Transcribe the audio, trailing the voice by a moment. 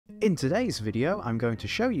In today's video, I'm going to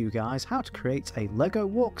show you guys how to create a Lego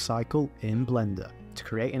walk cycle in Blender. To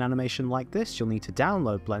create an animation like this, you'll need to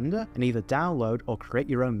download Blender and either download or create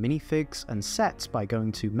your own minifigs and sets by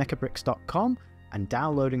going to mechabricks.com and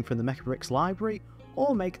downloading from the Mechabricks library,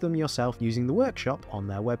 or make them yourself using the workshop on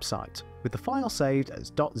their website, with the file saved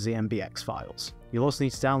as .zmbx files. You'll also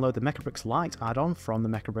need to download the Mechabricks Lite add-on from the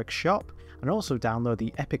Mechabricks shop, and also download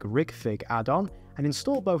the Epic Rig Fig add-on and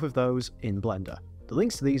install both of those in Blender. The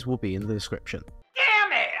links to these will be in the description.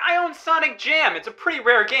 Damn it! I own Sonic Jam! It's a pretty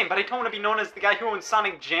rare game, but I don't want to be known as the guy who owns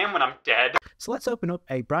Sonic Jam when I'm dead. So let's open up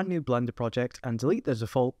a brand new Blender project and delete the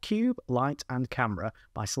default cube, light and camera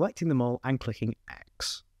by selecting them all and clicking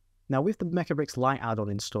X. Now with the Mechabricks Lite add-on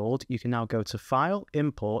installed, you can now go to File,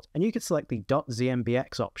 Import, and you can select the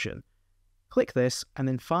 .zmbx option. Click this and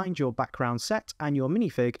then find your background set and your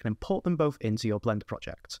minifig and import them both into your Blender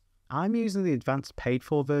project. I'm using the advanced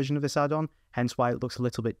paid-for version of this add-on, hence why it looks a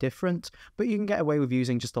little bit different, but you can get away with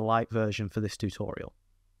using just the light version for this tutorial.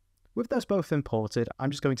 With those both imported,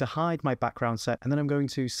 I'm just going to hide my background set and then I'm going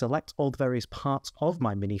to select all the various parts of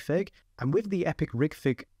my minifig, and with the Epic Rig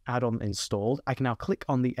Fig add-on installed, I can now click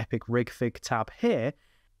on the Epic Rig Fig tab here,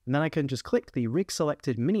 and then I can just click the Rig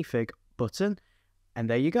Selected Minifig button, and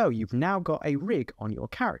there you go, you've now got a rig on your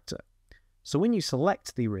character. So when you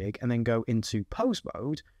select the rig and then go into pose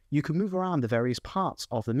mode, you can move around the various parts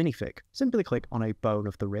of the minifig. Simply click on a bone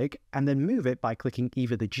of the rig and then move it by clicking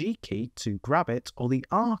either the G key to grab it or the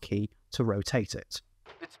R key to rotate it.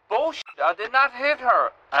 It's bullshit. I did not hit her.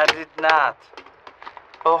 I did not.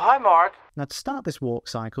 Oh, hi, Mark. Now to start this walk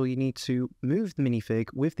cycle, you need to move the minifig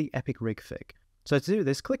with the Epic Rig Fig. So to do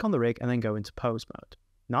this, click on the rig and then go into pose mode.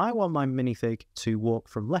 Now I want my minifig to walk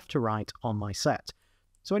from left to right on my set.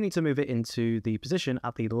 So I need to move it into the position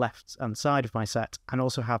at the left hand side of my set and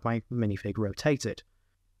also have my minifig rotated.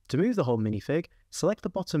 To move the whole minifig, select the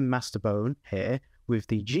bottom master bone here with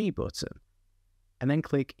the G button, and then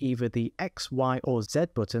click either the X, Y or Z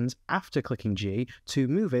buttons after clicking G to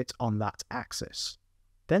move it on that axis.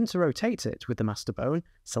 Then to rotate it with the master bone,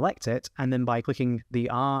 select it, and then by clicking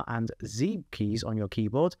the R and Z keys on your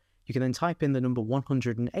keyboard, you can then type in the number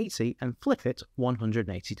 180 and flip it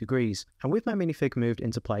 180 degrees. And with my minifig moved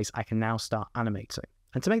into place, I can now start animating.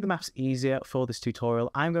 And to make the maths easier for this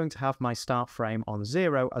tutorial, I'm going to have my start frame on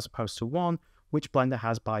 0 as opposed to 1, which Blender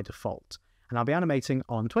has by default. And I'll be animating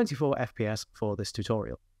on 24 FPS for this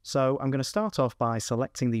tutorial. So I'm going to start off by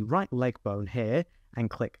selecting the right leg bone here and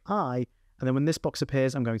click I, and then when this box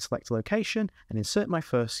appears, I'm going to select a location and insert my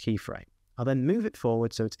first keyframe. I'll then move it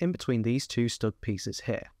forward so it's in between these two stud pieces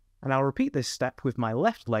here. And I'll repeat this step with my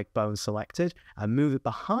left leg bone selected and move it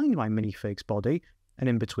behind my minifig's body and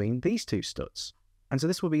in between these two studs. And so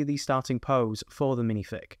this will be the starting pose for the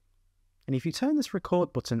minifig. And if you turn this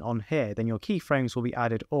record button on here, then your keyframes will be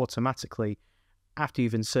added automatically after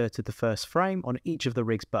you've inserted the first frame on each of the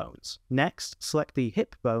rig's bones. Next, select the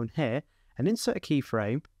hip bone here and insert a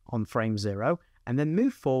keyframe on frame 0, and then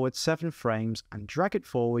move forward 7 frames and drag it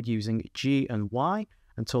forward using G and Y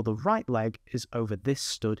until the right leg is over this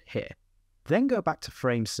stud here. Then go back to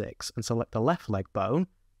frame 6 and select the left leg bone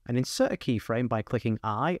and insert a keyframe by clicking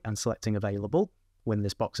I and selecting available when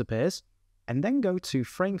this box appears, and then go to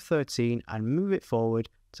frame 13 and move it forward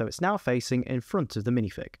so it's now facing in front of the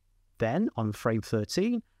minifig. Then on frame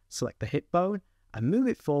 13, select the hip bone and move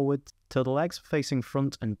it forward till the legs facing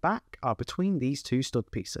front and back are between these two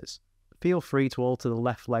stud pieces. Feel free to alter the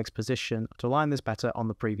left leg's position to align this better on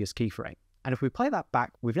the previous keyframe. And if we play that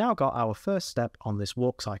back, we've now got our first step on this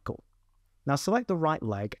walk cycle. Now select the right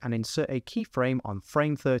leg and insert a keyframe on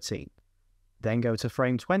frame 13. Then go to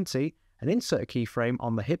frame 20 and insert a keyframe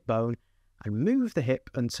on the hip bone and move the hip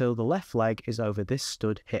until the left leg is over this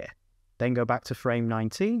stud here. Then go back to frame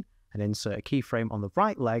 19 and insert a keyframe on the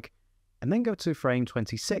right leg, and then go to frame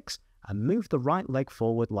 26 and move the right leg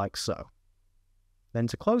forward like so. Then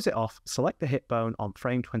to close it off, select the hip bone on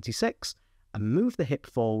frame 26 and move the hip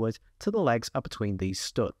forward till the legs are between these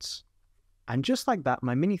studs. And just like that,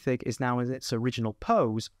 my minifig is now in its original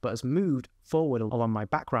pose, but has moved forward along my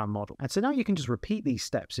background model. And so now you can just repeat these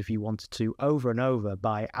steps if you wanted to over and over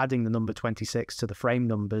by adding the number 26 to the frame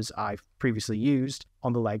numbers I've previously used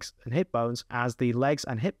on the legs and hip bones, as the legs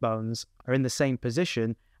and hip bones are in the same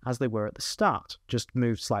position as they were at the start, just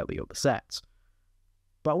moved slightly up the set.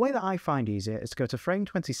 But a way that I find easier is to go to frame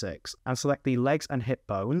 26 and select the legs and hip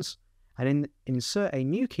bones, and insert a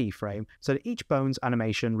new keyframe so that each bone's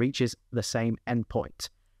animation reaches the same endpoint,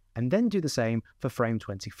 and then do the same for frame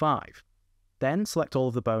 25. Then select all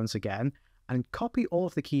of the bones again, and copy all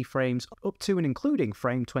of the keyframes up to and including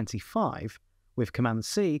frame 25 with Command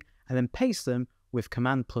C, and then paste them with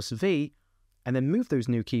Command plus V and then move those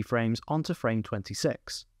new keyframes onto frame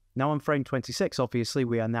 26. Now on frame 26, obviously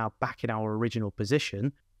we are now back in our original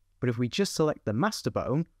position, but if we just select the master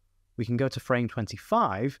bone, we can go to frame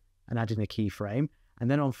 25 and add in a keyframe, and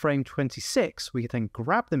then on frame 26, we can then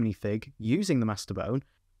grab the minifig using the master bone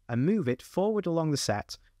and move it forward along the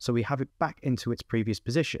set so we have it back into its previous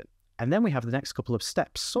position. And then we have the next couple of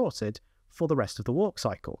steps sorted for the rest of the walk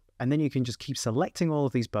cycle. And then you can just keep selecting all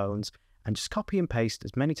of these bones and just copy and paste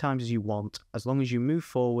as many times as you want, as long as you move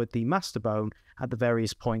forward the master bone at the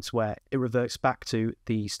various points where it reverts back to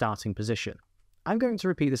the starting position. I'm going to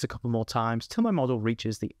repeat this a couple more times till my model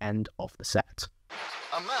reaches the end of the set.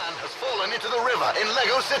 A man has fallen into the river in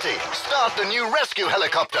Lego City. Start the new rescue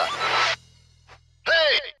helicopter.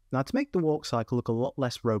 Hey! Now to make the walk cycle look a lot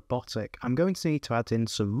less robotic, I'm going to need to add in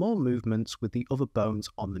some more movements with the other bones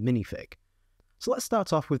on the minifig. So let's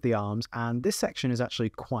start off with the arms, and this section is actually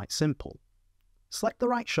quite simple. Select the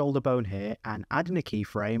right shoulder bone here and add in a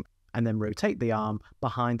keyframe, and then rotate the arm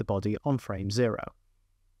behind the body on frame 0.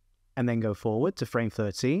 And then go forward to frame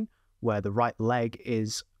 13, where the right leg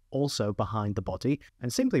is also behind the body,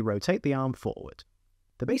 and simply rotate the arm forward.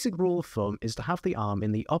 The basic rule of thumb is to have the arm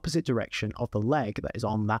in the opposite direction of the leg that is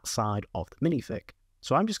on that side of the minifig.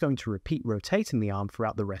 So I'm just going to repeat rotating the arm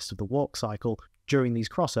throughout the rest of the walk cycle during these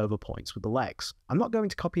crossover points with the legs. I'm not going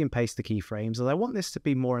to copy and paste the keyframes, as I want this to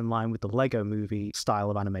be more in line with the Lego movie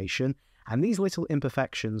style of animation, and these little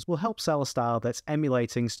imperfections will help sell a style that's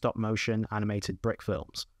emulating stop-motion animated brick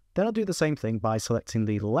films. Then I'll do the same thing by selecting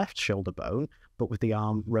the left shoulder bone, but with the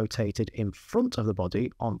arm rotated in front of the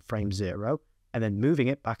body on frame 0, and then moving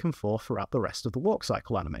it back and forth throughout the rest of the walk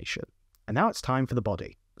cycle animation. And now it's time for the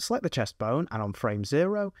body. Select the chest bone, and on frame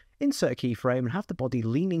 0, insert a keyframe and have the body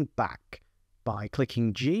leaning back by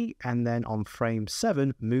clicking G, and then on frame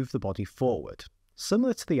 7, move the body forward.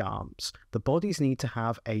 Similar to the arms, the bodies need to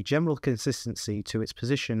have a general consistency to its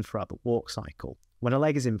position throughout the walk cycle. When a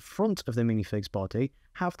leg is in front of the minifig's body,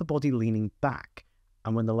 have the body leaning back,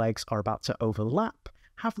 and when the legs are about to overlap,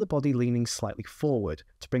 have the body leaning slightly forward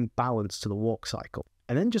to bring balance to the walk cycle,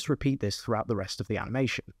 and then just repeat this throughout the rest of the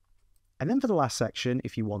animation. And then for the last section,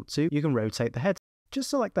 if you want to, you can rotate the head.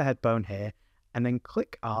 Just select the head bone here, and then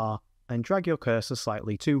click R, and drag your cursor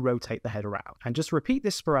slightly to rotate the head around, and just repeat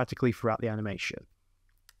this sporadically throughout the animation.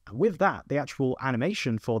 And with that, the actual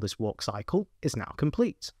animation for this walk cycle is now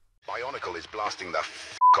complete. Bionicle is blasting the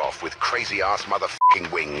off with crazy-ass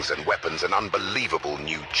motherfucking wings and weapons and unbelievable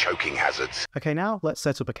new choking hazards. Okay, now let's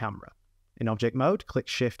set up a camera. In object mode, click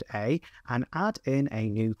Shift A and add in a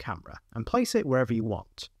new camera and place it wherever you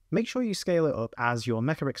want. Make sure you scale it up, as your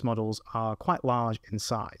Mechabricks models are quite large in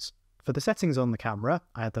size. For the settings on the camera,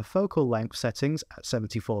 I had the focal length settings at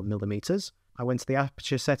 74mm. I went to the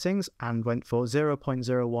aperture settings and went for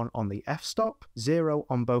 0.01 on the f-stop, 0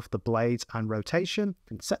 on both the blades and rotation,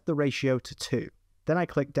 and set the ratio to 2. Then I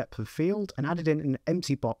clicked depth of field and added in an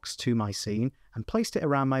empty box to my scene and placed it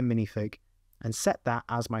around my minifig and set that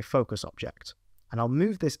as my focus object. And I'll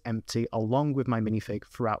move this empty along with my minifig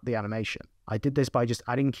throughout the animation. I did this by just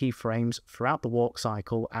adding keyframes throughout the walk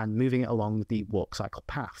cycle and moving it along the walk cycle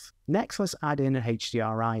path. Next, let's add in an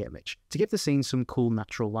HDRI image to give the scene some cool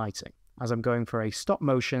natural lighting, as I'm going for a stop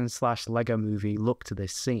motion / Lego movie look to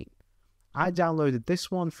this scene. I downloaded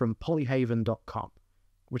this one from polyhaven.com,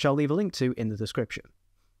 which I'll leave a link to in the description.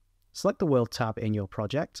 Select the World tab in your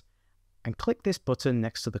project, and click this button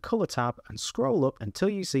next to the Color tab and scroll up until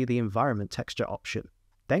you see the Environment Texture option.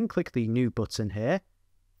 Then click the New button here,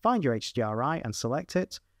 find your HDRI and select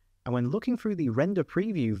it, and when looking through the Render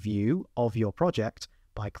Preview view of your project,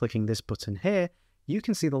 by clicking this button here, you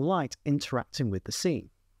can see the light interacting with the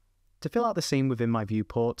scene. To fill out the scene within my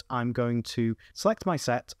viewport, I'm going to select my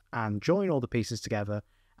set and join all the pieces together,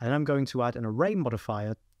 and then I'm going to add an array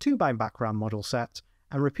modifier to my background model set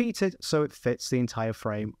and repeat it so it fits the entire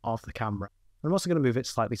frame of the camera. I'm also going to move it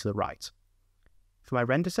slightly to the right. For my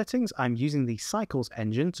render settings, I'm using the Cycles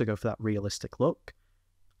engine to go for that realistic look.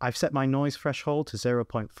 I've set my noise threshold to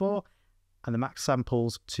 0.4 and the max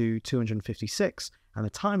samples to 256 and the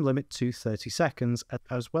time limit to 30 seconds,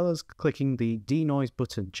 as well as clicking the denoise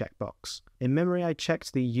button checkbox. In memory, I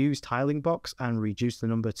checked the use tiling box and reduced the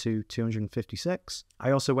number to 256.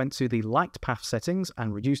 I also went to the light path settings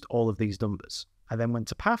and reduced all of these numbers. I then went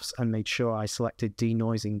to paths and made sure I selected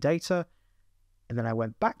denoising data, and then I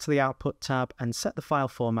went back to the output tab and set the file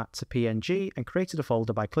format to PNG and created a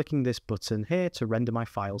folder by clicking this button here to render my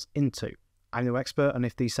files into. I'm no expert on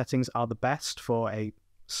if these settings are the best for a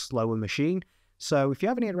slower machine, so if you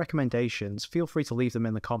have any recommendations, feel free to leave them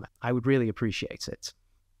in the comments. I would really appreciate it.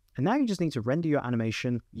 And now you just need to render your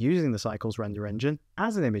animation using the Cycles render engine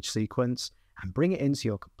as an image sequence, and bring it into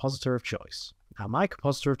your compositor of choice. Now, my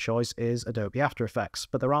compositor of choice is Adobe After Effects,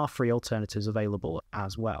 but there are free alternatives available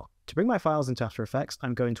as well. To bring my files into After Effects,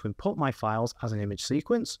 I'm going to import my files as an image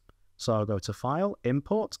sequence. So I'll go to File,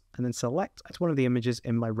 Import, and then select one of the images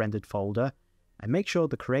in my rendered folder, and make sure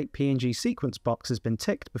the Create PNG Sequence box has been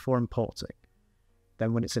ticked before importing.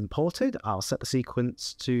 Then when it's imported, I'll set the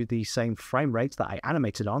sequence to the same frame rate that I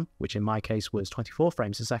animated on, which in my case was 24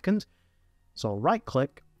 frames a second. So I'll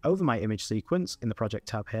right-click over my image sequence in the Project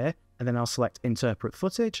tab here, and then I'll select Interpret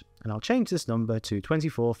Footage, and I'll change this number to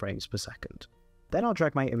 24 frames per second. Then I'll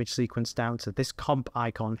drag my image sequence down to this comp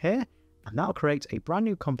icon here, and that'll create a brand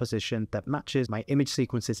new composition that matches my image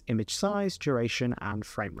sequence's image size, duration, and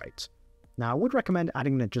frame rate. Now, I would recommend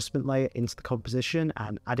adding an adjustment layer into the composition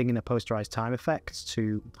and adding in a posterized time effect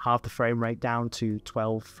to halve the frame rate down to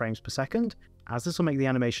 12 frames per second, as this will make the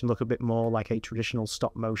animation look a bit more like a traditional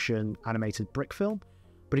stop-motion animated brick film.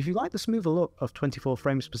 But if you like the smoother look of 24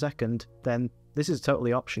 frames per second, then this is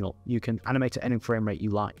totally optional. You can animate at any frame rate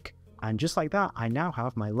you like. And just like that, I now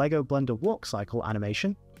have my LEGO Blender walk cycle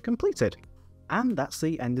animation completed. And that's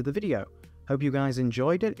the end of the video. Hope you guys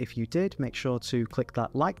enjoyed it. If you did, make sure to click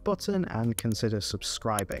that like button and consider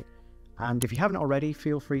subscribing. And if you haven't already,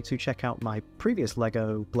 feel free to check out my previous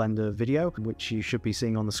LEGO Blender video, which you should be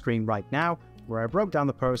seeing on the screen right now, where I broke down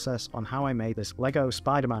the process on how I made this LEGO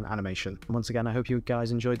Spider-Man animation. And once again, I hope you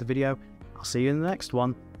guys enjoyed the video. I'll see you in the next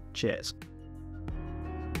one. Cheers.